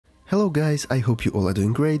Hello guys, I hope you all are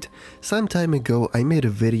doing great. Some time ago I made a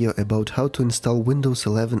video about how to install Windows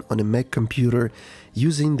 11 on a Mac computer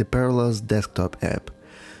using the Parallels desktop app.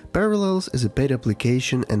 Parallels is a paid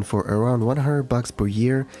application and for around $100 per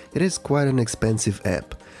year it is quite an expensive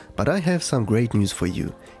app. But I have some great news for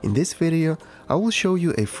you. In this video I will show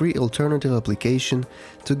you a free alternative application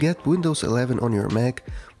to get Windows 11 on your Mac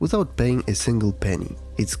without paying a single penny.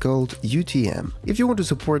 It's called UTM. If you want to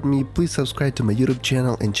support me, please subscribe to my YouTube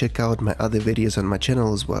channel and check out my other videos on my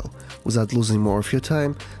channel as well. Without losing more of your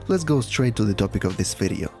time, let's go straight to the topic of this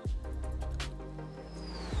video.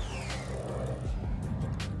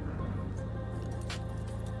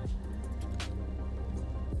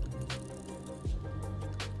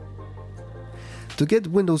 To get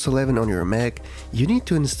Windows 11 on your Mac, you need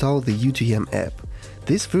to install the UTM app.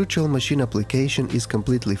 This virtual machine application is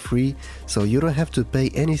completely free, so you don't have to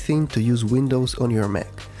pay anything to use Windows on your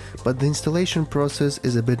Mac. But the installation process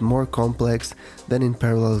is a bit more complex than in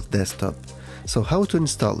Parallels Desktop. So how to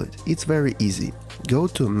install it? It's very easy. Go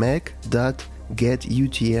to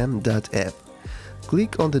mac.getutm.app.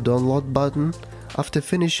 Click on the download button. After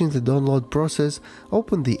finishing the download process,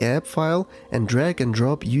 open the app file and drag and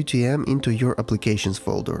drop UTM into your applications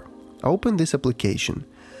folder. Open this application.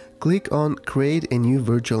 Click on Create a new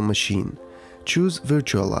virtual machine. Choose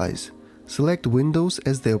Virtualize. Select Windows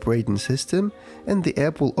as the operating system and the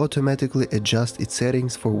app will automatically adjust its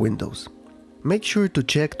settings for Windows. Make sure to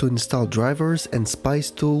check to install drivers and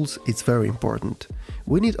spice tools, it's very important.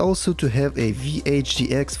 We need also to have a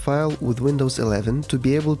VHDX file with Windows 11 to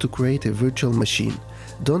be able to create a virtual machine.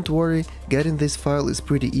 Don't worry, getting this file is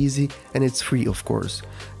pretty easy and it's free of course.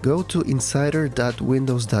 Go to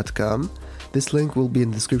insider.windows.com. This link will be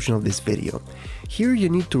in the description of this video. Here you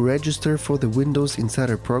need to register for the Windows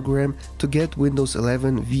Insider program to get Windows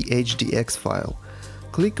 11 VHDX file.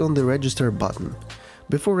 Click on the register button.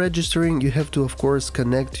 Before registering, you have to of course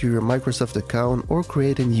connect to your Microsoft account or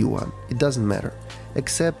create a new one, it doesn't matter.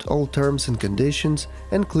 Accept all terms and conditions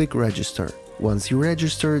and click register. Once you're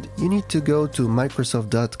registered, you need to go to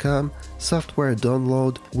microsoft.com, software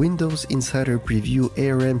download, Windows Insider Preview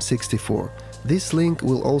ARM64. This link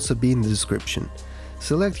will also be in the description.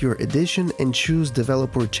 Select your edition and choose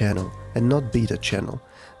developer channel and not beta channel.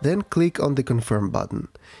 Then click on the confirm button.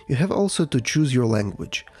 You have also to choose your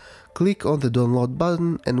language. Click on the download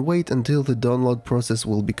button and wait until the download process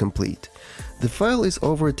will be complete. The file is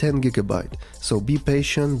over 10 GB, so be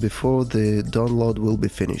patient before the download will be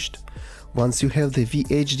finished. Once you have the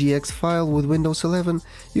VHDX file with Windows 11,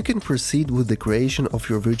 you can proceed with the creation of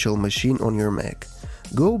your virtual machine on your Mac.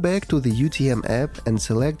 Go back to the UTM app and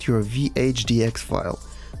select your VHDX file.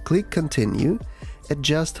 Click Continue.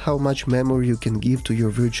 Adjust how much memory you can give to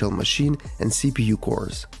your virtual machine and CPU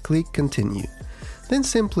cores. Click Continue. Then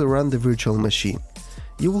simply run the virtual machine.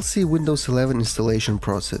 You will see Windows 11 installation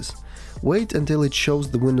process. Wait until it shows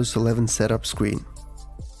the Windows 11 setup screen.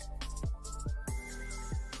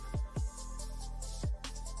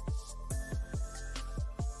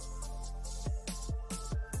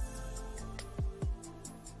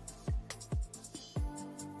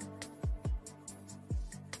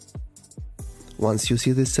 Once you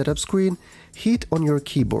see this setup screen, hit on your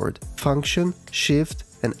keyboard Function, Shift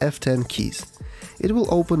and F10 keys. It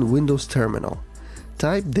will open Windows Terminal.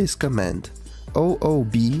 Type this command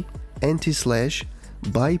OOB /bypass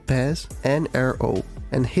nro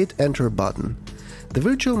and hit enter button. The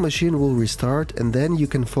virtual machine will restart and then you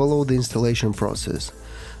can follow the installation process.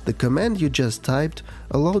 The command you just typed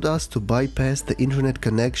allowed us to bypass the internet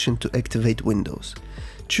connection to activate Windows.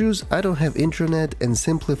 Choose I don't have internet and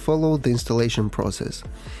simply follow the installation process.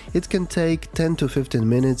 It can take 10 to 15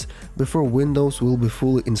 minutes before Windows will be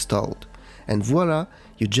fully installed. And voila,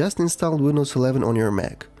 you just installed Windows 11 on your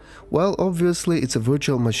Mac. Well, obviously it's a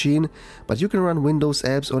virtual machine, but you can run Windows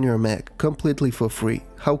apps on your Mac completely for free.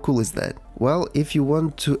 How cool is that? Well, if you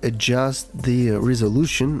want to adjust the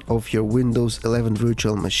resolution of your Windows 11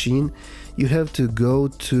 virtual machine, you have to go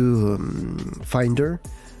to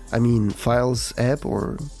Files app,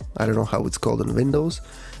 or I don't know how it's called on Windows.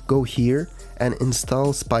 Go here and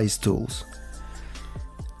install Spice Tools.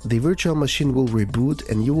 The virtual machine will reboot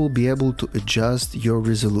and you will be able to adjust your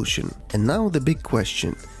resolution. And now the big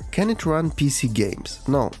question, can it run PC games?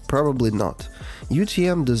 No, probably not.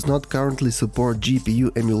 UTM does not currently support GPU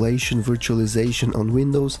emulation virtualization on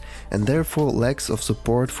Windows and therefore lacks of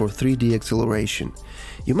support for 3D acceleration.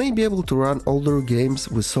 You may be able to run older games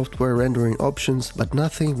with software rendering options, but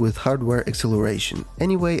nothing with hardware acceleration.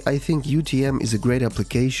 Anyway, I think UTM is a great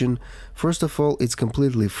application. First of all, it's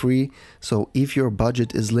completely free, so if your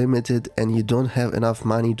budget is limited and you don't have enough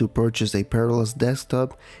money to purchase a parallel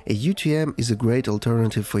desktop, a UTM is a great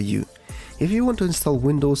alternative for you. If you want to install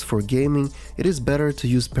Windows for gaming, it is better to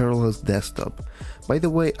use Parallel Desktop. By the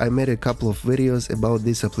way, I made a couple of videos about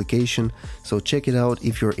this application, so check it out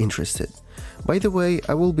if you're interested. By the way,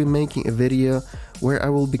 I will be making a video where I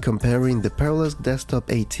will be comparing the Parallel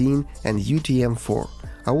Desktop 18 and UTM 4.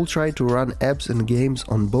 I will try to run apps and games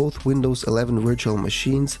on both Windows 11 virtual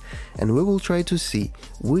machines, and we will try to see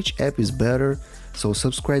which app is better, so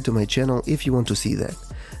subscribe to my channel if you want to see that.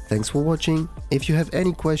 Thanks for watching. If you have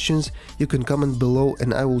any questions, you can comment below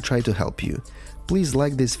and I will try to help you. Please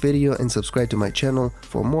like this video and subscribe to my channel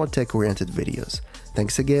for more tech-oriented videos.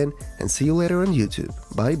 Thanks again and see you later on YouTube.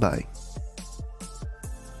 Bye bye.